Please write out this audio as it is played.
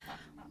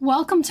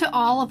Welcome to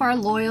all of our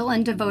loyal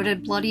and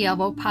devoted Bloody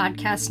Elbow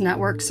Podcast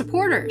Network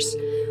supporters.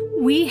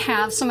 We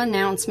have some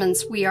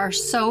announcements we are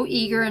so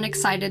eager and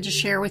excited to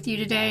share with you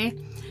today,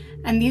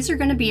 and these are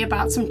going to be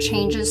about some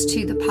changes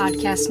to the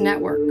podcast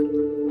network.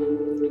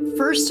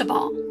 First of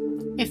all,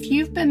 if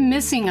you've been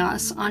missing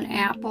us on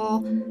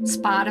Apple,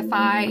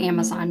 Spotify,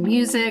 Amazon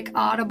Music,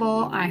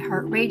 Audible,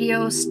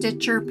 iHeartRadio,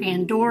 Stitcher,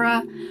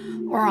 Pandora,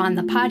 or on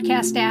the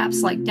podcast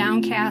apps like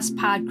Downcast,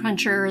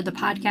 Podcruncher, the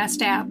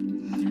podcast app,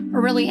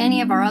 or really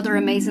any of our other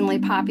amazingly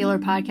popular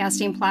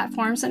podcasting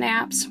platforms and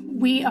apps,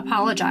 we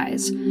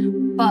apologize,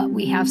 but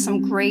we have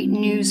some great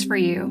news for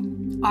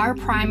you. Our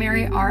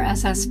primary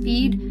RSS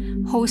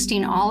feed,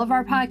 hosting all of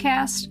our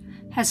podcasts,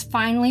 has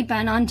finally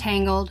been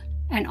untangled,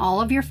 and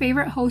all of your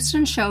favorite hosts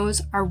and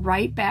shows are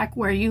right back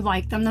where you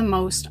like them the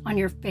most on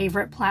your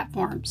favorite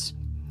platforms.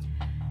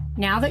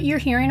 Now that you're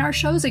hearing our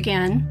shows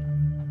again,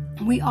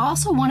 we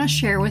also want to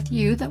share with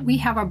you that we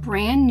have a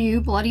brand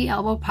new Bloody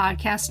Elbow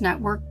Podcast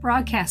Network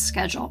broadcast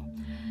schedule,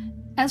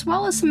 as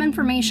well as some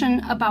information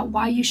about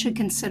why you should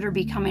consider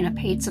becoming a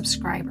paid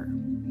subscriber.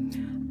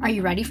 Are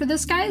you ready for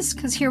this, guys?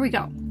 Because here we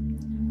go.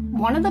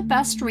 One of the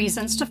best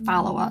reasons to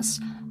follow us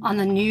on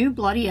the new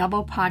Bloody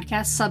Elbow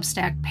Podcast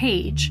Substack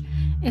page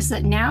is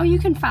that now you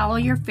can follow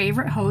your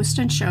favorite host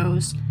and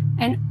shows,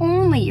 and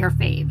only your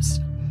faves.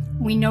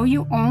 We know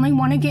you only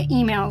want to get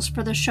emails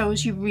for the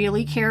shows you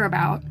really care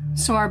about,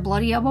 so our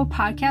Bloody Elbow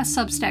Podcast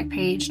Substack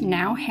page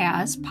now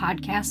has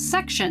podcast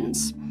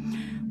sections,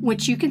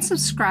 which you can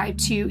subscribe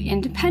to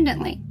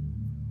independently.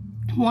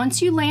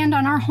 Once you land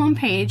on our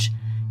homepage,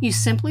 you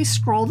simply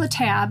scroll the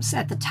tabs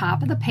at the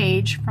top of the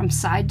page from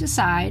side to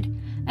side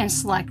and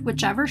select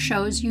whichever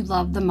shows you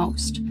love the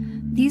most.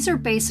 These are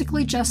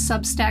basically just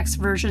Substack's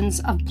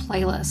versions of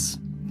playlists.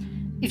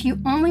 If you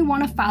only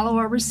want to follow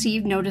or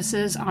receive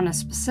notices on a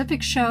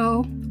specific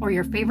show or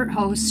your favorite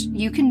host,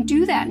 you can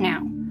do that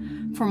now.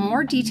 For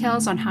more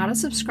details on how to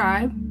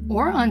subscribe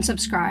or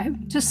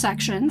unsubscribe to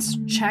sections,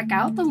 check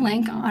out the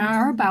link on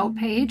our About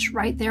page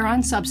right there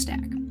on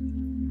Substack.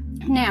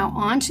 Now,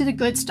 on to the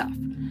good stuff.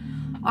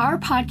 Our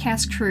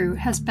podcast crew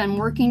has been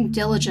working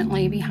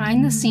diligently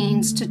behind the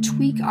scenes to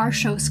tweak our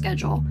show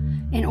schedule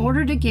in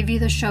order to give you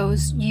the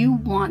shows you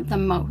want the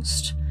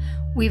most.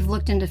 We've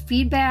looked into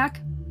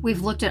feedback,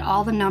 we've looked at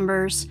all the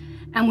numbers,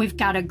 and we've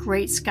got a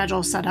great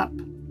schedule set up.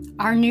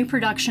 Our new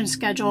production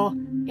schedule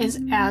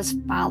is as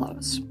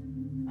follows.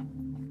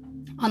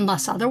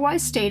 Unless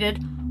otherwise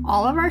stated,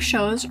 all of our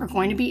shows are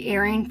going to be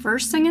airing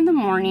first thing in the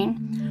morning,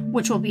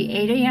 which will be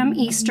 8 a.m.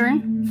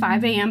 Eastern,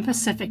 5 a.m.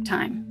 Pacific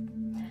time.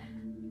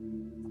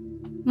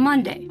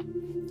 Mondays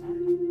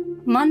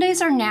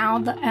are now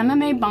the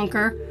MMA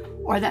Bunker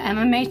or the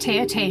MMA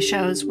Teate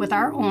shows with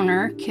our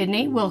owner, Kid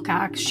Nate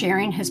Wilcox,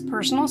 sharing his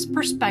personal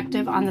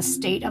perspective on the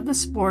state of the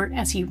sport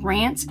as he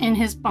rants in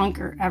his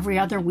bunker every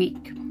other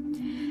week.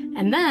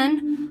 And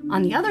then,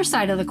 on the other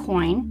side of the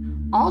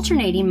coin,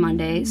 alternating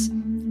Mondays,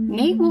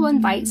 Nate will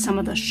invite some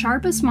of the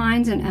sharpest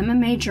minds in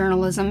MMA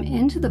journalism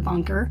into the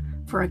bunker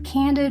for a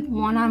candid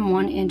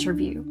one-on-one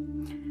interview.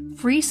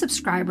 Free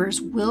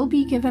subscribers will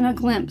be given a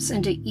glimpse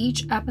into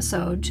each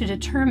episode to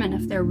determine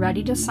if they're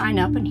ready to sign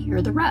up and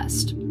hear the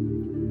rest.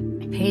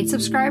 Paid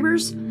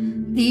subscribers,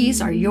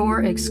 these are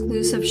your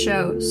exclusive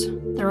shows.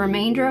 The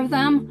remainder of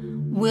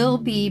them will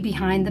be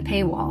behind the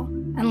paywall.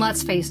 And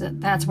let's face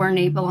it, that's where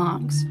Nate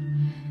belongs.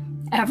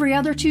 Every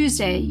other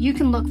Tuesday, you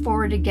can look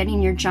forward to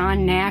getting your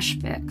John Nash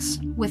fix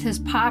with his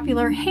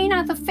popular Hey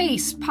Not the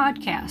Face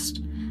podcast.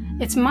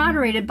 It's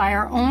moderated by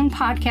our own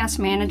podcast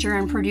manager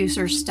and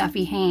producer,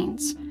 Steffi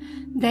Haynes.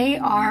 They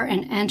are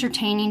an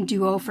entertaining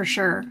duo for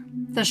sure.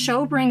 The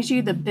show brings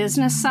you the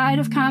business side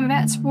of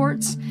combat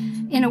sports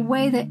in a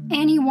way that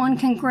anyone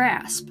can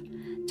grasp.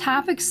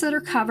 Topics that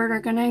are covered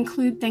are going to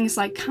include things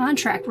like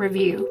contract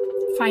review,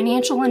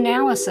 financial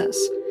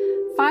analysis,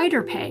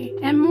 fighter pay,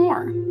 and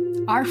more.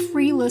 Our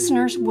free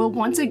listeners will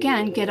once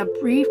again get a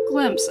brief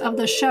glimpse of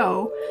the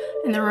show,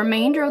 and the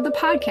remainder of the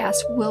podcast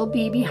will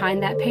be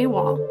behind that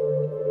paywall.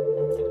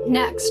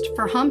 Next,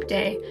 for Hump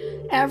Day,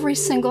 every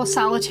single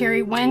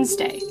solitary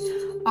Wednesday,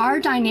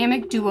 our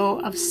dynamic duo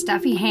of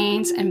Steffi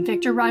Haynes and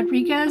Victor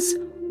Rodriguez,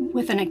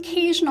 with an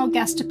occasional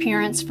guest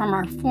appearance from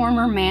our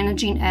former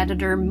managing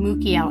editor,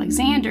 Mookie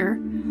Alexander,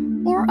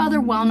 or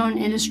other well-known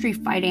industry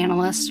fight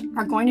analysts,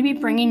 are going to be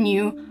bringing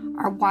you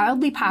our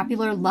wildly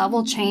popular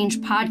Level Change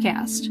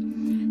podcast.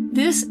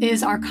 This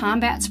is our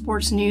combat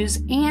sports news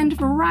and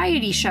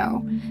variety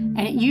show, and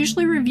it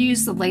usually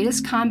reviews the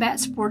latest combat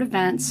sport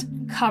events,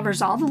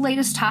 covers all the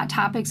latest hot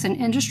topics and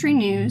industry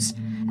news,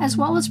 as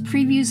well as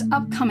previews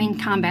upcoming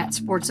combat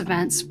sports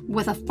events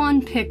with a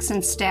fun picks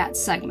and stats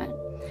segment.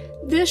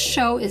 This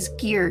show is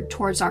geared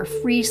towards our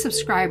free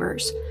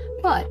subscribers,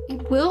 but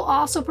it will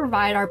also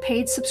provide our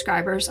paid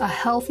subscribers a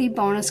healthy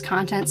bonus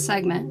content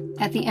segment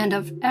at the end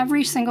of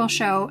every single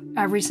show,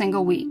 every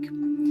single week.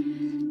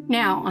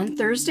 Now, on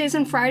Thursdays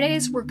and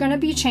Fridays, we're going to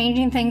be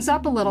changing things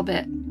up a little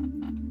bit.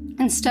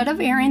 Instead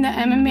of airing the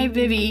MMA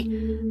Vivi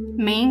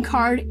main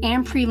card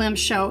and prelim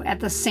show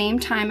at the same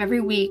time every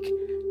week,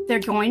 they're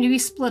going to be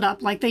split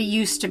up like they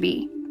used to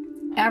be.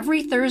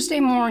 every Thursday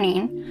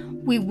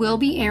morning, we will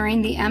be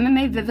airing the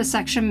MMA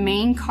Vivisection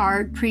main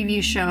card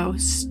preview show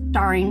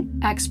starring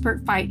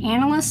expert fight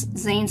analysts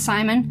Zane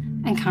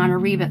Simon and Connor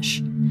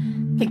Rebish.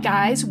 The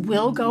guys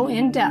will go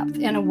in depth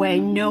in a way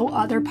no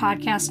other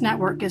podcast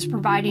network is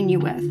providing you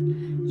with.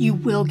 You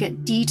will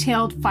get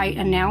detailed fight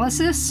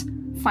analysis,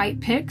 fight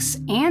picks,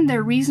 and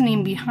their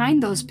reasoning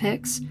behind those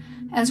picks,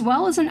 as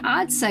well as an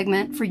odds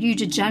segment for you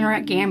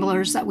degenerate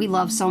gamblers that we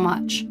love so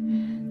much.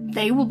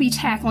 They will be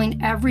tackling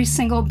every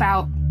single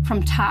bout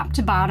from top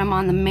to bottom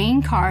on the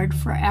main card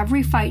for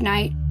every fight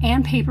night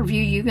and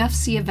pay-per-view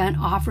UFC event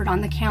offered on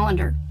the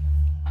calendar.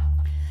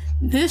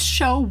 This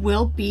show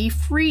will be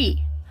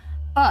free,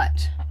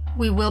 but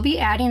we will be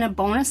adding a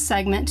bonus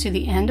segment to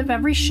the end of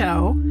every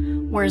show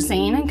where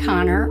Zane and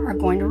Connor are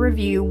going to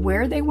review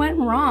where they went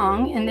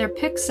wrong in their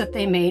picks that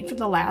they made for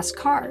the last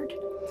card.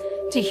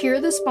 To hear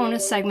this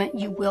bonus segment,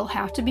 you will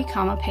have to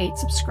become a paid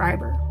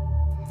subscriber.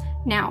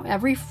 Now,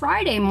 every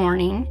Friday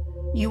morning,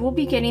 you will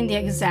be getting the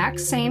exact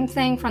same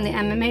thing from the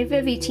MMA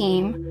Vivi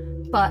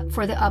team, but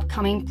for the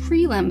upcoming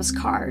prelims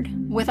card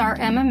with our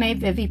MMA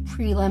Vivi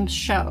prelims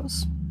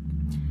shows.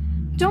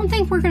 Don't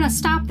think we're going to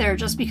stop there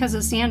just because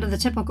it's the end of the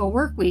typical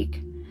work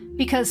week,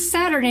 because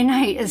Saturday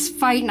night is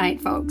fight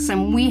night, folks,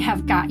 and we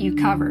have got you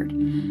covered.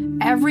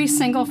 Every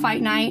single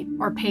fight night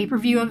or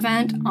pay-per-view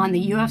event on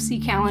the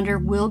UFC calendar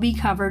will be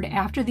covered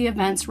after the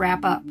events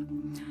wrap up.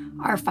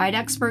 Our fight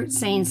expert,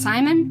 Zane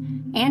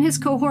Simon, and his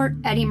cohort,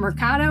 Eddie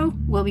Mercado,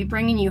 will be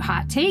bringing you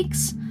hot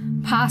takes,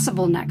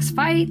 possible next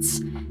fights,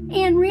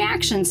 and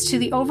reactions to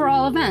the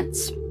overall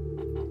events.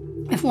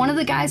 If one of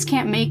the guys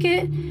can't make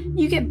it,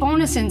 you get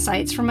bonus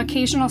insights from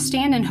occasional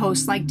stand-in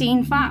hosts like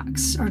Dane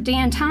Fox or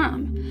Dan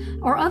Tom,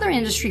 or other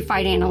industry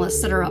fight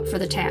analysts that are up for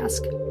the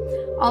task.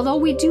 Although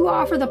we do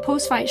offer the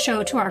post-fight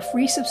show to our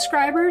free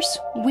subscribers,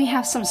 we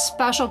have some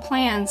special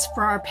plans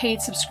for our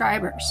paid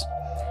subscribers.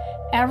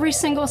 Every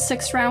single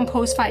 6-round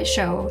post-fight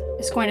show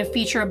is going to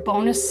feature a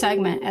bonus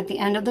segment at the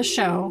end of the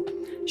show,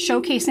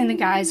 showcasing the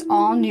guys'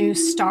 all-new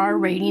star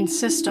rating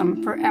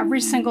system for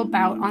every single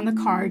bout on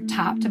the card,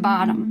 top to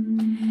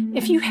bottom.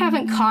 If you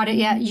haven't caught it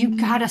yet, you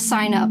gotta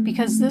sign up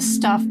because this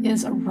stuff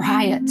is a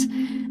riot.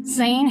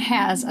 Zane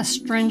has a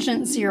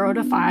stringent 0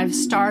 to 5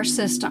 star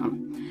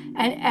system,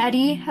 and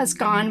Eddie has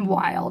gone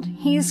wild.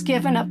 He's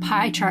given a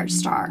pie chart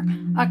star,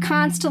 a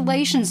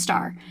constellation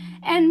star,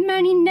 and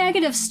many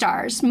negative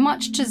stars,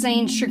 much to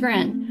Zane's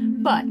chagrin.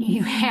 But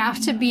you have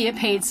to be a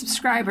paid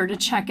subscriber to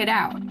check it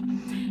out.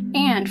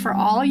 And for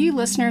all you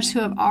listeners who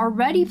have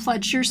already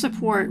pledged your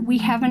support, we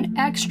have an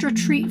extra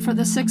treat for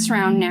the 6th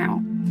round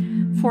now.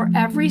 For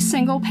every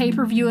single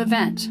pay-per-view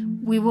event,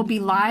 we will be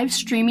live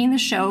streaming the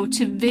show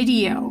to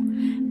video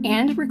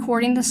and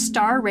recording the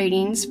star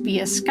ratings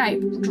via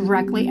Skype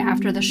directly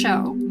after the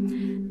show.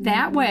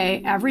 That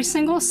way, every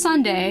single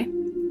Sunday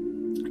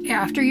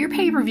after your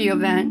pay-per-view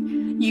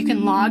event, you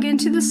can log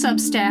into the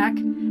Substack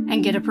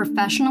and get a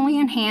professionally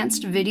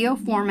enhanced video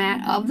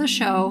format of the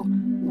show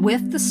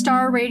with the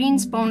star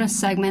ratings bonus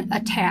segment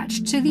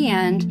attached to the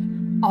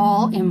end,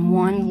 all in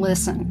one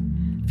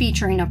listen,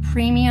 featuring a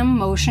premium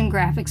motion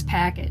graphics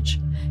package.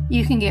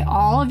 You can get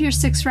all of your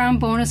 6-round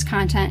bonus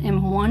content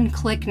in one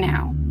click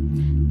now.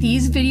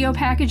 These video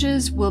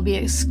packages will be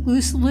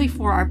exclusively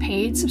for our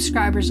paid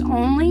subscribers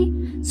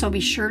only, so be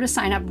sure to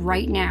sign up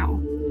right now.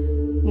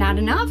 Not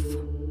enough?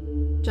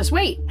 Just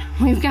wait,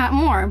 we've got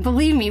more.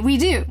 Believe me, we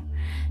do.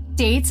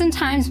 Dates and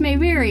times may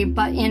vary,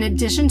 but in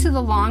addition to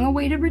the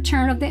long-awaited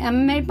return of the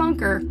MMA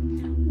Bunker,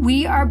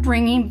 we are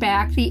bringing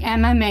back the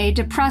MMA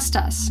Depressed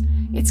Us.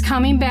 It's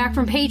coming back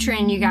from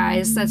Patreon, you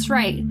guys. That's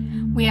right.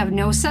 We have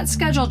no set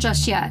schedule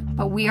just yet,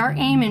 but we are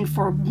aiming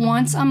for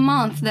once a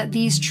month that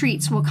these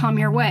treats will come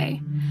your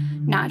way.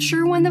 Not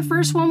sure when the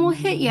first one will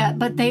hit yet,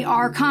 but they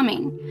are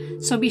coming.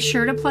 So be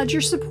sure to pledge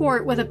your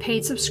support with a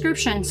paid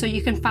subscription so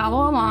you can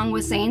follow along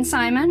with Zane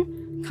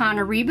Simon,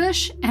 Connor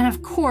Rebish, and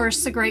of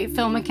course the great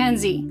Phil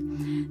McKenzie.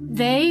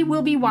 They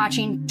will be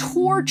watching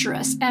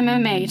torturous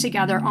MMA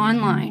together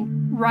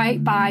online,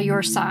 right by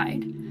your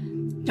side.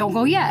 Don't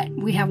go yet,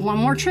 we have one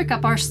more trick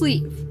up our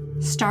sleeve.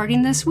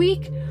 Starting this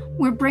week,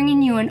 we're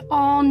bringing you an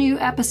all-new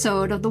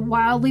episode of the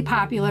wildly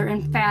popular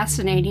and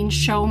fascinating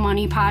Show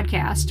Money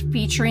podcast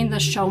featuring the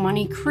Show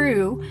Money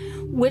crew,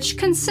 which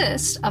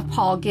consists of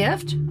Paul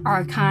Gift,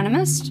 our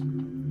economist,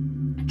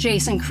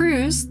 Jason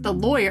Cruz, the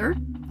lawyer,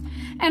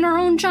 and our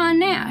own John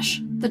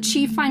Nash, the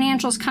chief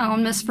financials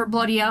columnist for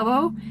Bloody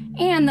Elbow,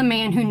 and the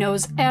man who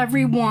knows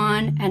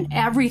everyone and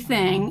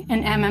everything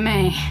in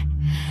MMA.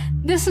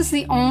 This is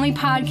the only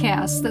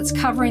podcast that's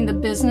covering the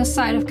business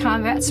side of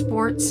combat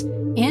sports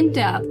in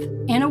depth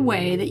in a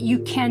way that you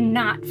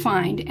cannot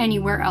find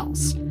anywhere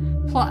else.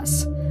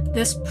 Plus,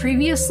 this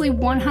previously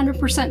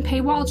 100%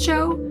 paywall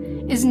show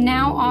is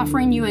now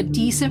offering you a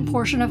decent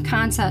portion of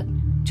content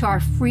to our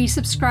free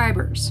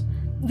subscribers.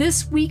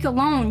 This week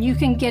alone, you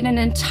can get an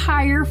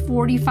entire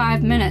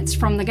 45 minutes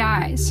from the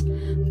guys.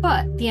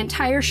 But the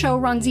entire show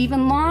runs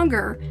even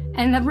longer,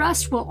 and the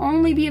rest will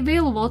only be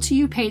available to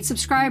you paid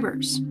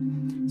subscribers.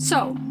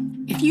 So,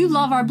 If you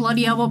love our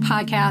Bloody Elbow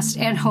podcast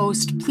and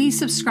host, please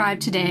subscribe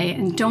today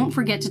and don't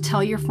forget to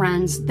tell your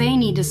friends they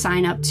need to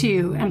sign up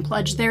too and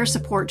pledge their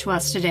support to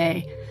us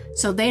today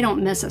so they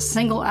don't miss a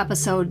single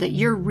episode that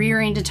you're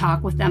rearing to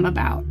talk with them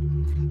about.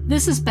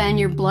 This has been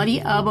your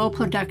Bloody Elbow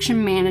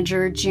production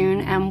manager,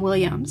 June M.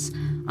 Williams.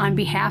 On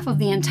behalf of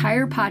the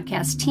entire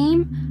podcast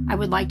team, I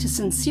would like to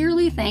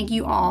sincerely thank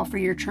you all for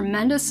your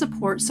tremendous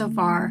support so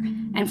far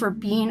and for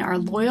being our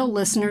loyal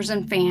listeners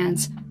and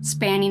fans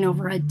spanning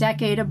over a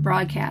decade of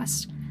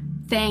broadcast.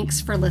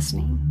 Thanks for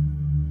listening.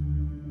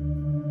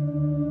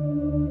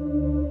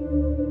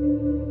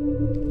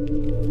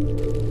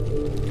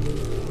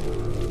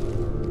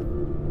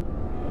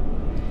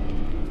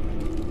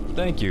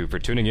 Thank you for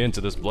tuning in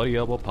to this Bloody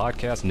Elbow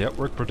Podcast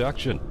Network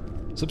production.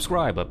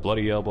 Subscribe at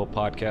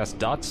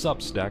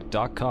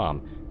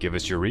bloodyelbowpodcast.substack.com. Give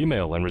us your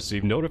email and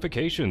receive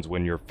notifications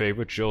when your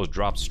favorite shows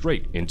drop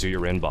straight into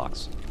your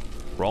inbox.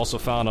 We're also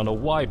found on a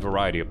wide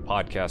variety of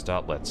podcast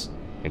outlets,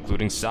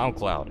 including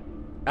SoundCloud,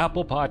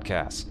 Apple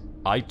Podcasts,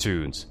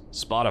 iTunes,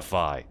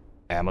 Spotify,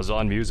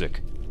 Amazon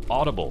Music,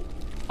 Audible,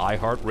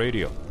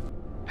 iHeartRadio,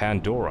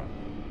 Pandora,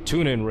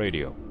 TuneIn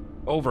Radio,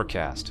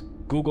 Overcast,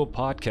 Google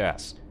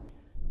Podcasts,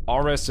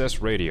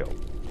 RSS Radio,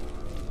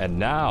 and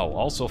now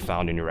also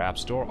found in your App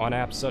Store on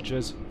apps such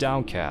as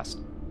Downcast,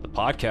 the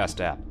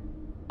Podcast app,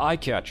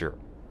 iCatcher,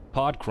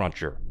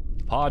 Podcruncher,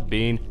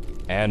 Podbean,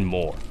 and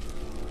more.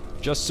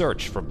 Just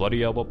search for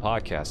Bloody Elbow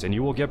Podcast and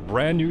you will get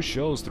brand new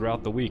shows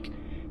throughout the week,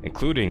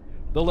 including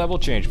the Level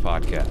Change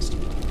Podcast,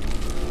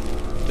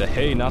 the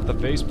Hey Not the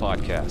Face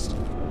Podcast,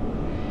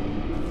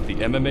 the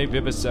MMA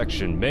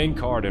Vivisection Main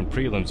Card and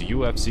Prelims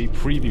UFC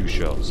Preview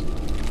shows,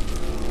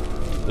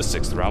 the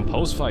 6th Round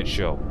Post-Fight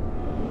Show,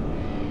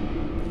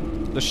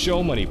 the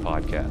Show Money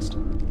Podcast,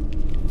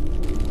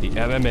 the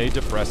MMA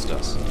Depressed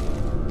Us,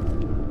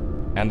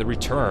 and the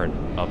return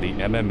of the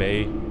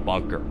MMA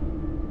Bunker.